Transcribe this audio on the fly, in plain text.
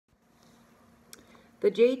The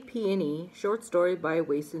Jade, Peony, short story by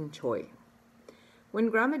Wayson Choy. When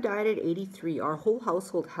Grandma died at 83, our whole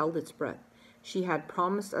household held its breath. She had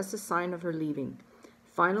promised us a sign of her leaving,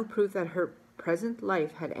 final proof that her present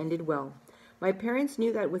life had ended well. My parents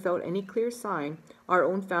knew that without any clear sign, our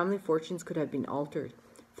own family fortunes could have been altered,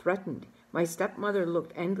 threatened. My stepmother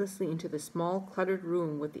looked endlessly into the small, cluttered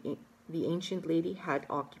room the ancient lady had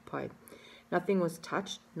occupied. Nothing was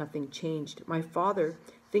touched, nothing changed. My father,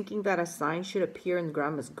 thinking that a sign should appear in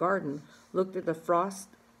Grandma's garden, looked at the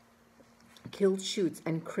frost-killed shoots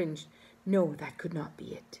and cringed. No, that could not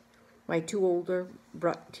be it. My two older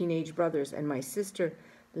teenage brothers and my sister,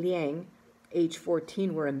 Liang, age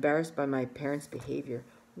 14, were embarrassed by my parents' behavior.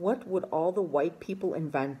 What would all the white people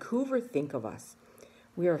in Vancouver think of us?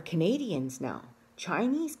 We are Canadians now,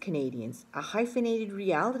 Chinese Canadians, a hyphenated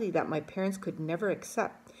reality that my parents could never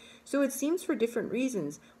accept. So it seems for different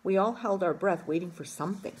reasons, we all held our breath waiting for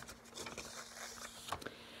something.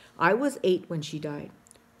 I was 8 when she died.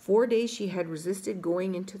 4 days she had resisted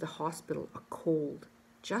going into the hospital, a cold,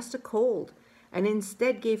 just a cold, and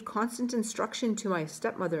instead gave constant instruction to my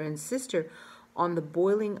stepmother and sister on the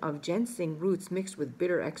boiling of ginseng roots mixed with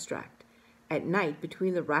bitter extract. At night,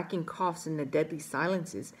 between the racking coughs and the deadly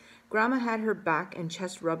silences, Grandma had her back and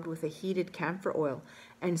chest rubbed with a heated camphor oil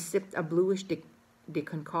and sipped a bluish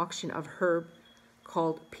deconcoction of herb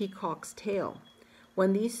called peacock's tail.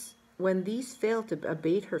 When these failed to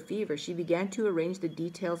abate her fever, she began to arrange the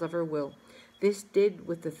details of her will. This did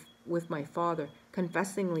with my father,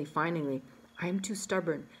 confessingly, finally, I am too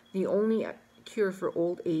stubborn. The only cure for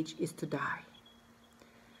old age is to die.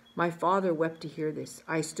 My father wept to hear this.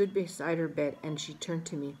 I stood beside her bed, and she turned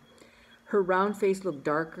to me. Her round face looked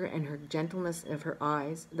darker, and her gentleness of her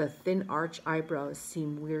eyes, the thin arched eyebrows,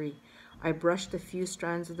 seemed weary. I brushed the few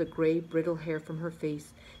strands of the gray, brittle hair from her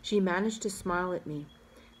face. She managed to smile at me.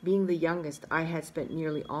 Being the youngest, I had spent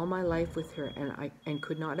nearly all my life with her, and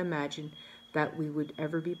could not imagine that we would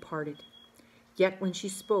ever be parted. Yet when she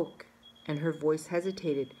spoke, and her voice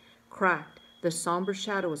hesitated, cracked, the somber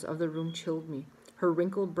shadows of the room chilled me. Her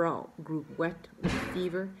wrinkled brow grew wet with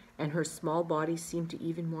fever, and her small body seemed to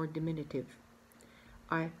even more diminutive.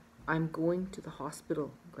 I'm going to the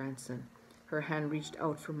hospital, grandson. Her hand reached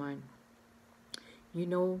out for mine. You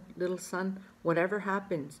know, little son, whatever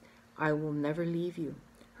happens, I will never leave you.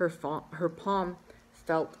 Her palm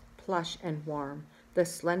felt plush and warm, the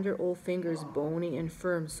slender old fingers bony and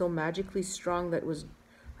firm, so magically strong that was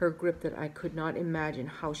her grip that I could not imagine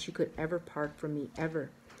how she could ever part from me,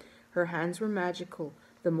 ever. Her hands were magical,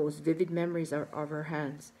 the most vivid memories are of her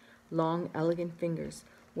hands, long, elegant fingers,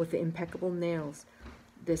 with the impeccable nails,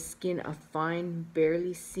 the skin of fine,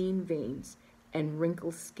 barely seen veins, and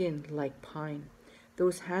wrinkled skin like pine.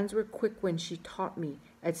 Those hands were quick when she taught me,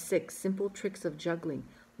 at 6, simple tricks of juggling,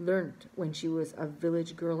 learnt when she was a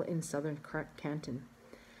village girl in southern Canton.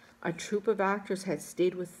 A troupe of actors had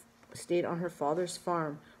stayed on her father's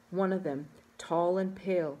farm. One of them, tall and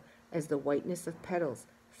pale as the whiteness of petals,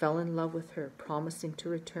 fell in love with her, promising to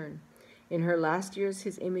return. In her last years,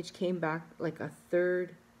 his image came back like a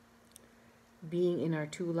third being in our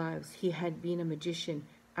two lives. He had been a magician,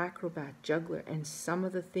 acrobat, juggler, and some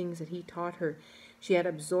of the things that he taught her she had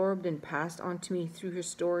absorbed and passed on to me through her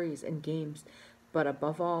stories and games. But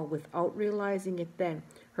above all, without realizing it then,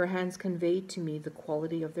 her hands conveyed to me the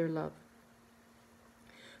quality of their love.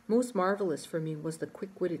 Most marvelous for me was the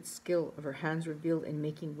quick-witted skill of her hands revealed in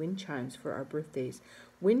making wind chimes for our birthdays.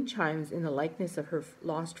 Wind chimes in the likeness of her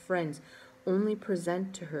lost friends, only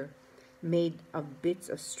present to her, made of bits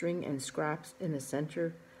of string and scraps, in the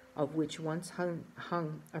center of which once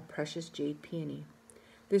hung a precious jade peony.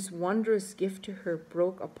 This wondrous gift to her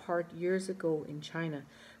broke apart years ago in China,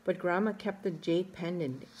 but Grandma kept the jade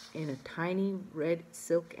pendant in a tiny red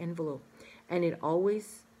silk envelope, and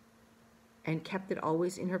kept it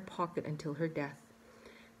always in her pocket until her death.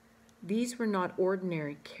 These were not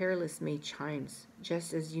ordinary, careless made chimes,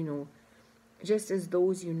 just as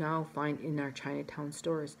those you now find in our Chinatown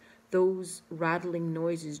stores. Those rattling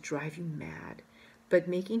noises drive you mad. But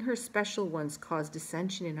making her special ones caused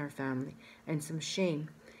dissension in our family, and some shame.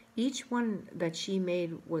 Each one that she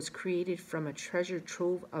made was created from a treasure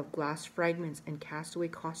trove of glass fragments and castaway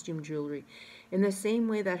costume jewelry, in the same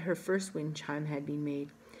way that her first wind chime had been made.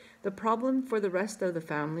 The problem for the rest of the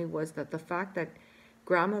family was that the fact that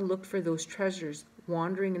Grandma looked for those treasures,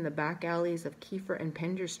 wandering in the back alleys of Kiefer and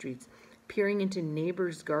Pender streets, peering into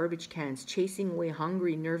neighbors' garbage cans, chasing away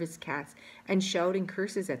hungry, nervous cats, and shouting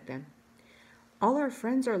curses at them. All our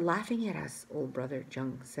friends are laughing at us, old brother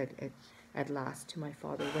Jung said at last to my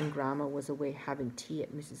father when Grandma was away having tea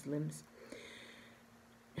at Mrs. Lim's.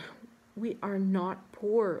 We are not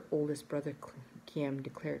poor, oldest brother Kiam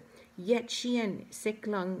declared. Yet she and Sek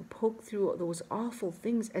Lung poked through those awful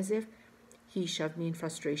things as if... He shoved me in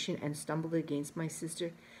frustration and stumbled against my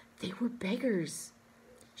sister. They were beggars.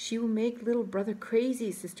 She will make little brother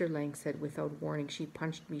crazy, Sister Lang said without warning. She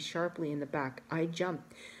punched me sharply in the back. I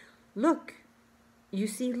jumped. Look, you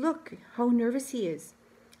see, look how nervous he is.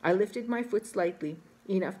 I lifted my foot slightly,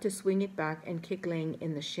 enough to swing it back and kick Lang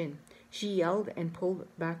in the shin. She yelled and pulled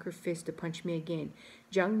back her fist to punch me again.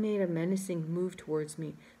 Jung made a menacing move towards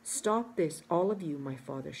me. Stop this, all of you, my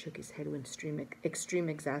father shook his head with extreme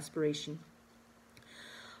exasperation.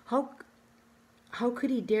 How could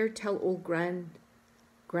he dare tell old grand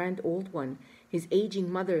old one, his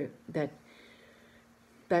aging mother, that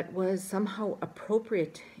was somehow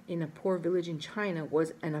appropriate in a poor village in China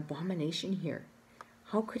was an abomination here?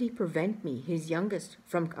 How could he prevent me, his youngest,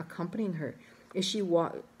 from accompanying her? When she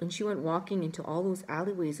went walking into all those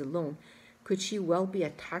alleyways alone, could she well be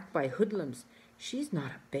attacked by hoodlums? She's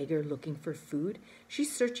not a beggar looking for food.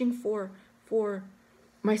 She's searching for...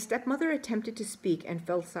 My stepmother attempted to speak and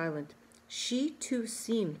fell silent. She, too,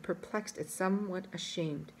 seemed perplexed and somewhat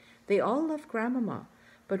ashamed. They all loved Grandmama,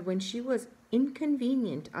 but when she was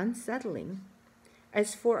inconvenient, unsettling...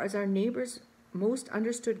 As far as our neighbors most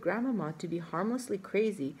understood Grandmama to be harmlessly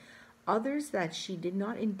crazy, others that she did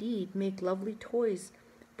not indeed make lovely toys,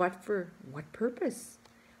 but for what purpose?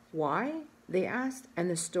 Why? They asked, and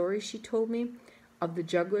the story she told me of the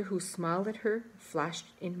juggler who smiled at her flashed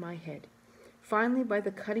in my head. Finally, by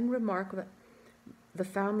the cutting remark, the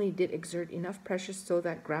family did exert enough pressure so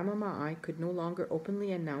that Grandmama and I could no longer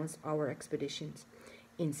openly announce our expeditions.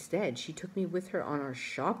 Instead, she took me with her on our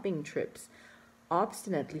shopping trips,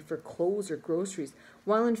 obstinately for clothes or groceries,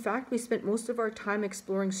 while in fact we spent most of our time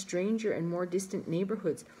exploring stranger and more distant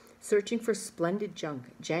neighborhoods, searching for splendid junk,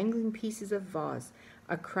 jangling pieces of vase,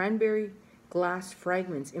 a cranberry glass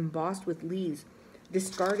fragments embossed with leaves,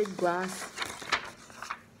 discarded glass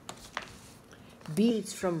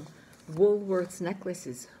beads from Woolworth's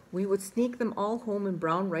necklaces. We would sneak them all home in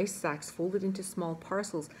brown rice sacks folded into small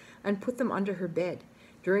parcels and put them under her bed.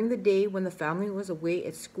 During the day, when the family was away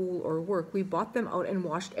at school or work, we bought them out and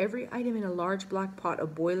washed every item in a large black pot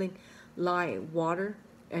of boiling lye water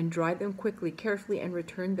and dried them quickly, carefully, and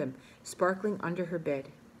returned them, sparkling under her bed.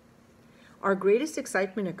 Our greatest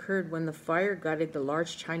excitement occurred when the fire gutted the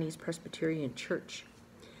large Chinese Presbyterian church,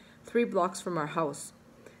 3 blocks from our house.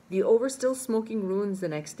 The over still smoking ruins the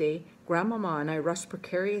next day, Grandmama and I rushed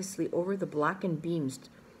precariously over the blackened beams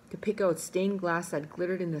to pick out stained glass that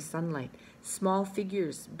glittered in the sunlight, small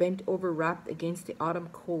figures bent over wrapped against the autumn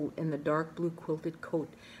cold in the dark blue quilted coat,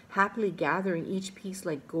 happily gathering each piece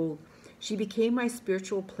like gold. She became my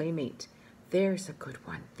spiritual playmate. There's a good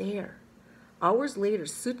one, there. Hours later,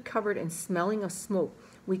 soot-covered and smelling of smoke,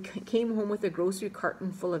 we came home with a grocery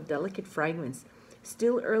carton full of delicate fragments,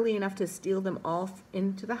 still early enough to steal them all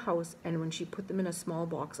into the house, and when she put them in a small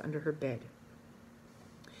box under her bed.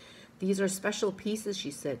 These are special pieces,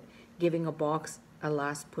 she said, giving a box a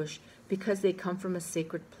last push, because they come from a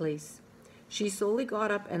sacred place. She slowly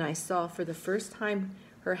got up, and I saw for the first time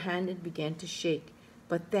her hand began to shake.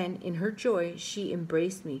 But then, in her joy, she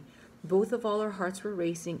embraced me. Both of all our hearts were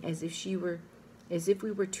racing, as if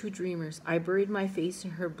we were 2 dreamers. I buried my face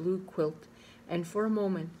in her blue quilt, and for a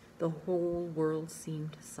moment the whole world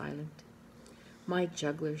seemed silent. My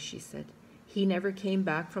juggler, she said. He never came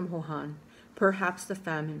back from Wuhan. Perhaps the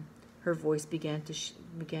famine. Her voice began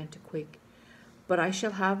to quake. But I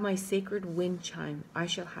shall have my sacred wind chime. I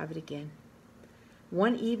shall have it again.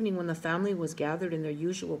 One evening when the family was gathered in their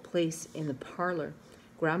usual place in the parlor,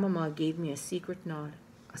 Grandmama gave me a secret nod,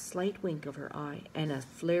 a slight wink of her eye, and a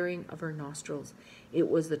flaring of her nostrils. It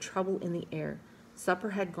was the trouble in the air.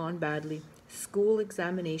 Supper had gone badly. School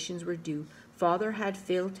examinations were due. Father had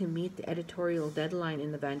failed to meet the editorial deadline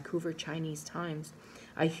in the Vancouver Chinese Times.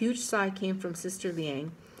 A huge sigh came from Sister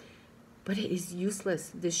Liang. But it is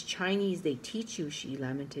useless. This Chinese they teach you, she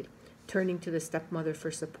lamented, turning to the stepmother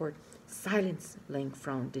for support. Silence, Lang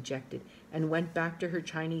frowned, dejected, and went back to her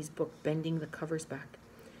Chinese book, bending the covers back.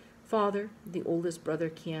 Father, the oldest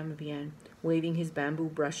brother Kiam began, waving his bamboo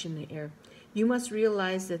brush in the air, you must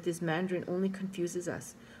realize that this Mandarin only confuses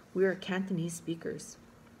us. We are Cantonese speakers.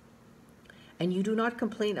 And you do not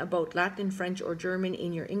complain about Latin, French, or German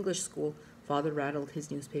in your English school. Father rattled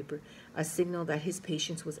his newspaper, a signal that his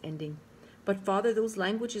patience was ending. But, Father, those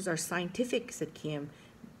languages are scientific, said Kiam,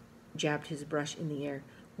 jabbed his brush in the air.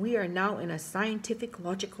 We are now in a scientific,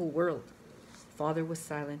 logical world. Father was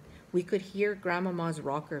silent. We could hear Grandmama's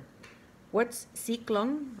rocker. What's Sik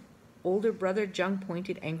Lung? Older brother Jung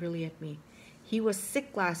pointed angrily at me. He was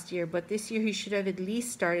sick last year, but this year he should have at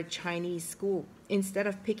least started Chinese school instead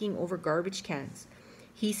of picking over garbage cans.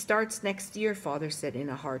 He starts next year, Father said in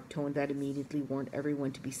a hard tone that immediately warned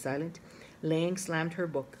everyone to be silent. Lang slammed her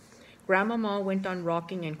book. Grandmama went on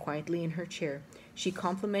rocking and quietly in her chair. She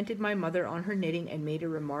complimented my mother on her knitting and made a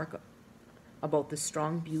remark about the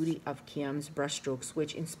strong beauty of Kiam's brushstrokes,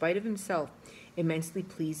 which, in spite of himself, immensely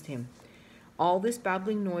pleased him. All this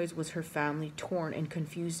babbling noise was her family, torn and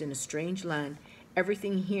confused in a strange land.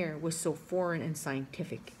 Everything here was so foreign and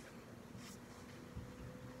scientific.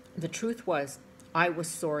 The truth was, I was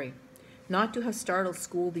sorry not to have started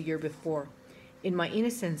school the year before. In my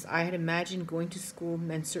innocence, I had imagined going to school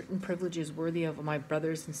meant certain privileges worthy of my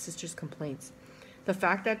brothers' and sisters' complaints. The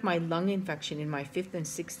fact that my lung infection in my 5th and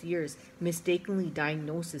 6th years, mistakenly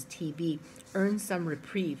diagnosed as TB, earned some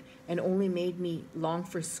reprieve and only made me long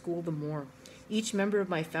for school the more. Each member of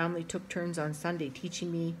my family took turns on Sunday teaching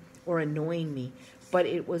me or annoying me, but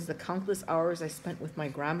it was the countless hours I spent with my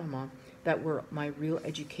grandmama that were my real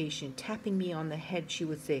education. Tapping me on the head, she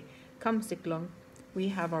would say, "Come, Siklong, we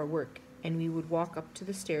have our work," and we would walk up to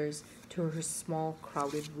the stairs to her small,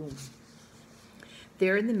 crowded room.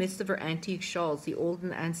 There, in the midst of her antique shawls, the old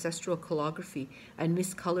and ancestral calligraphy, and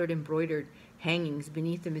miscolored embroidered hangings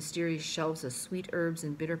beneath the mysterious shelves of sweet herbs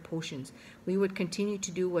and bitter potions, we would continue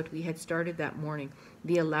to do what we had started that morning.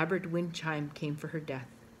 The elaborate wind chime came for her death.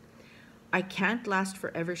 "I can't last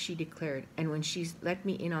forever," she declared, and when she let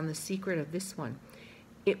me in on the secret of this one,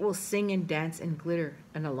 it will sing and dance and glitter,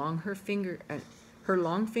 and along her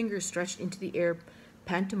long fingers stretched into the air,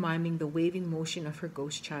 pantomiming the waving motion of her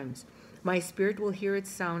ghost chimes. My spirit will hear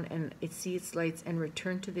its sound and see its lights and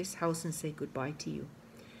return to this house and say goodbye to you.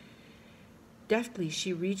 Deftly,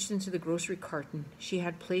 she reached into the grocery carton she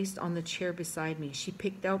had placed on the chair beside me. She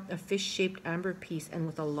picked out a fish-shaped amber piece, and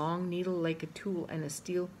with a long needle like a tool and a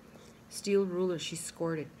steel ruler, she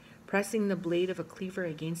scored it. Pressing the blade of a cleaver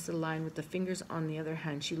against the line with the fingers on the other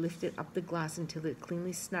hand, she lifted up the glass until it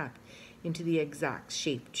cleanly snapped into the exact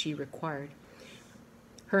shape she required.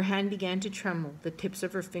 Her hand began to tremble, the tips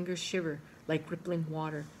of her fingers shiver like rippling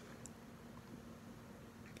water.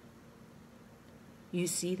 "You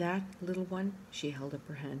see that, little one?" She held up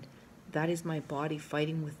her hand. "That is my body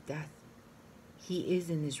fighting with death. He is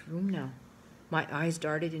in this room now." My eyes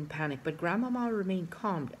darted in panic, but Grandmama remained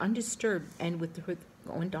calm, undisturbed, and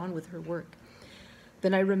went on with her work.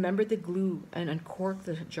 Then I remembered the glue and uncorked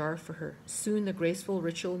the jar for her. Soon the graceful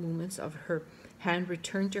ritual movements of her hand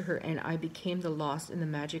returned to her, and I became the lost in the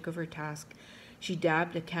magic of her task. She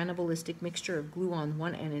dabbed a cannibalistic mixture of glue on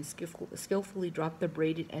one end and skillfully dropped the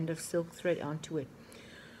braided end of silk thread onto it.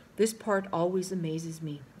 This part always amazes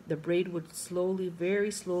me. The braid would slowly, very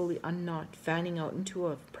slowly unknot, fanning out into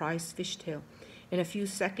a prize fishtail. In a few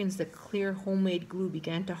seconds, the clear homemade glue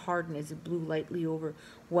began to harden as it blew lightly over,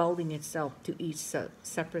 welding itself to each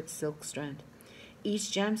separate silk strand.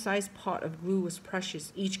 Each jam-sized pot of glue was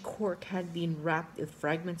precious. Each cork had been wrapped with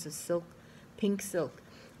fragments of silk, pink silk.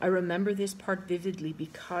 I remember this part vividly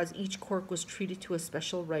because each cork was treated to a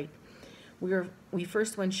special rite. We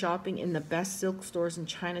first went shopping in the best silk stores in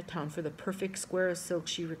Chinatown for the perfect square of silk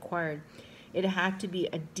she required. It had to be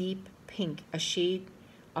a deep pink, a shade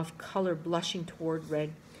of color blushing toward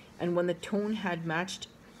red, and when the tone had matched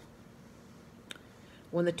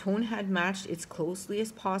as closely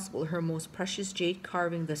as possible, her most precious jade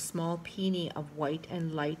carving, the small peony of white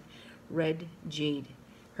and light red jade,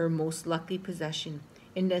 her most lucky possession.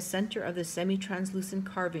 In the center of the semi-translucent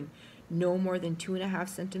carving, no more than 2.5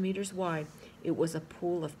 centimeters wide, it was a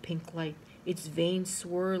pool of pink light, its veins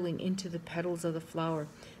swirling into the petals of the flower.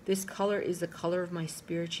 "This color is the color of my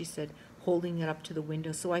spirit," she said, holding it up to the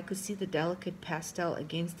window so I could see the delicate pastel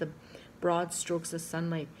against the broad strokes of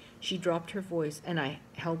sunlight. She dropped her voice, and I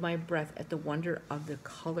held my breath at the wonder of the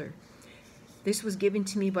color. This was given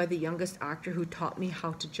to me by the youngest actor who taught me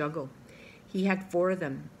how to juggle. He had 4 of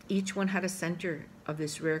them. Each one had a center of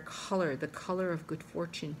this rare color, the color of good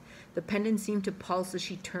fortune. The pendant seemed to pulse as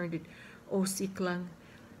she turned it. "Oh, Siklang,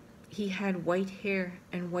 he had white hair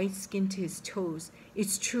and white skin to his toes.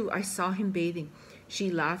 It's true, I saw him bathing." She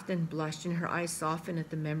laughed and blushed, and her eyes softened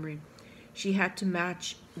at the memory. She had to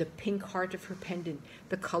match the pink heart of her pendant.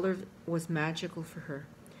 The color was magical for her,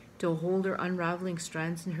 to hold her unraveling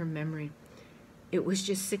strands in her memory. It was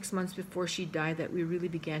just 6 months before she died that we really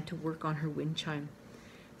began to work on her wind chime.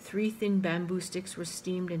 3 thin bamboo sticks were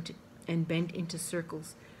steamed and bent into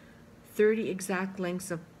circles. 30 exact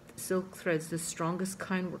lengths of silk threads, the strongest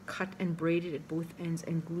kind, were cut and braided at both ends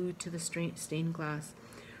and glued to the stained glass.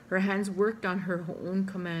 Her hands worked on her own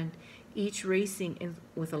command, each racing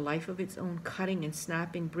with a life of its own, cutting and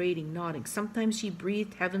snapping, braiding, knotting. Sometimes she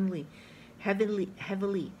breathed heavily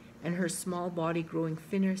heavily, and her small body growing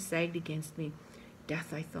thinner sagged against me.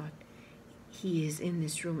 Death, I thought. He is in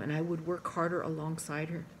this room, and I would work harder alongside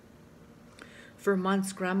her. For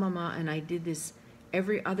months, Grandmama and I did this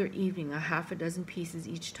every other evening, a half a dozen pieces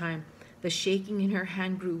each time. The shaking in her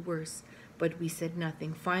hand grew worse, but we said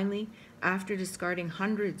nothing. Finally, after discarding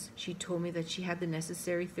hundreds, she told me that she had the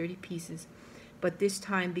necessary 30 pieces. But this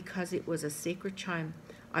time, because it was a sacred chime,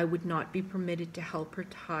 I would not be permitted to help her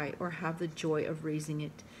tie or have the joy of raising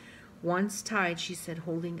it. Once tied, she said,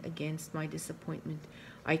 holding against my disappointment,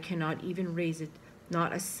 I cannot even raise it,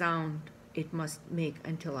 not a sound it must make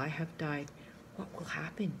until I have died. What will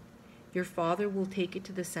happen? Your father will take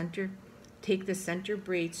the center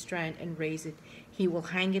braid strand and raise it. He will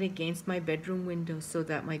hang it against my bedroom window so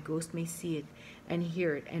that my ghost may see it and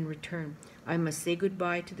hear it and return. I must say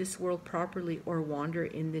goodbye to this world properly or wander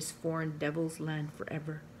in this foreign devil's land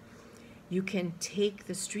forever. You can take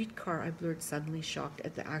the streetcar, I blurted, suddenly shocked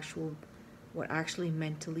at what actually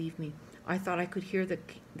meant to leave me. I thought I could hear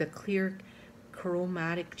the clear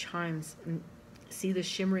chromatic chimes and see the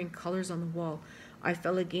shimmering colors on the wall. I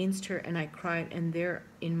fell against her and I cried, and there,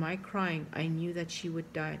 in my crying, I knew that she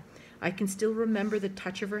would die. I can still remember the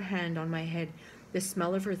touch of her hand on my head, the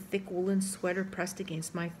smell of her thick woolen sweater pressed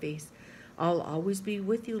against my face. I'll always be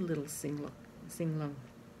with you, little Singlung.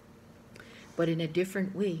 But in a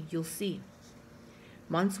different way, you'll see.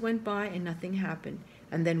 Months went by and nothing happened,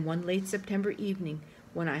 and then one late September evening,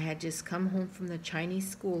 when I had just come home from the Chinese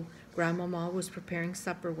school, Grandmama was preparing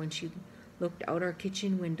supper when she looked out our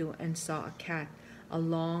kitchen window and saw a cat, a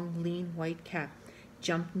long, lean white cat,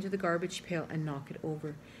 jump into the garbage pail and knock it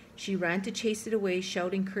over. She ran to chase it away,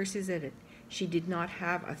 shouting curses at it. She did not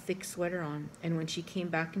have a thick sweater on, and when she came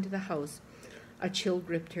back into the house, a chill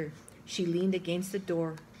gripped her. She leaned against the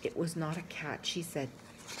door. It was not a cat, she said.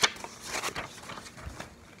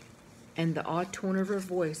 And the odd tone of her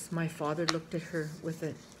voice, my father looked at her with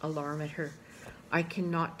an alarm at her. I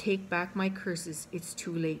cannot take back my curses. It's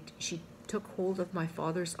too late. She took hold of my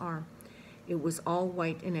father's arm. It was all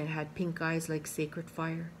white and it had pink eyes like sacred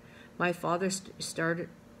fire. My father started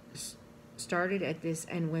at this,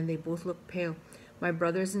 and when they both looked pale, my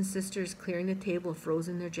brothers and sisters clearing the table froze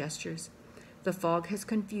in their gestures. The fog has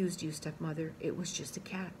confused you, stepmother. It was just a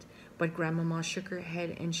cat. But Grandmama shook her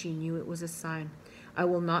head, and she knew it was a sign. I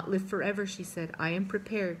will not live forever, she said. I am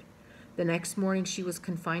prepared. The next morning she was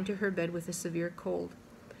confined to her bed with a severe cold.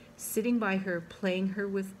 Sitting by her, playing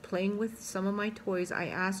with some of my toys, I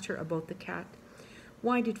asked her about the cat.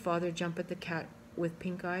 Why did father jump at the cat with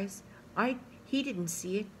pink eyes? He didn't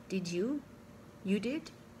see it. Did you? You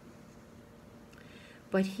did?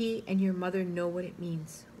 But he and your mother know what it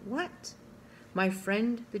means. What? My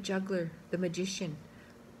friend, the juggler, the magician,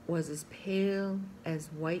 was as pale as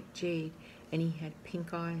white jade, and he had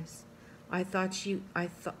pink eyes. I thought she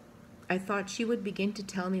would begin to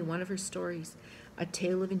tell me one of her stories, a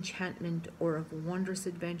tale of enchantment or of wondrous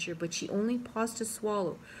adventure, but she only paused to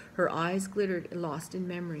swallow. Her eyes glittered, lost in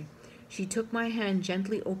memory. She took my hand,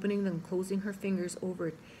 gently opening them, closing her fingers over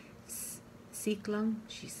it. Siklung,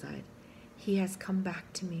 she sighed. He has come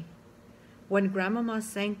back to me. When Grandmama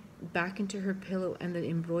sank back into her pillow and the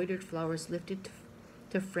embroidered flowers lifted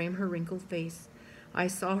to frame her wrinkled face, I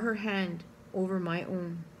saw her hand over my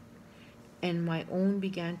own, and my own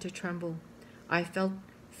began to tremble. I felt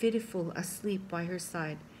pitiful asleep by her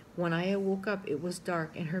side. When I awoke up, it was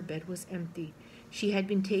dark and her bed was empty. She had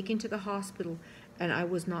been taken to the hospital, and I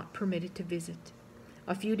was not permitted to visit.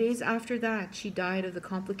 A few days after that, she died of the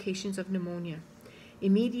complications of pneumonia.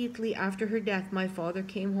 Immediately after her death, my father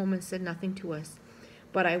came home and said nothing to us,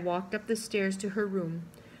 but I walked up the stairs to her room,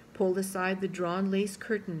 pulled aside the drawn lace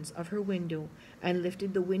curtains of her window, and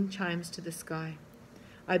lifted the wind chimes to the sky.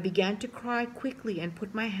 I began to cry quickly and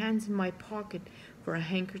put my hands in my pocket for a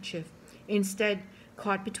handkerchief. Instead,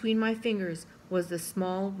 caught between my fingers was the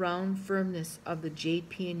small, round firmness of the jade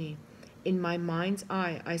peony. In my mind's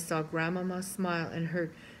eye, I saw Grandmama smile and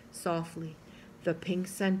heard softly, the pink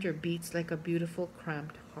center beats like a beautiful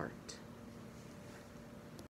cramped heart.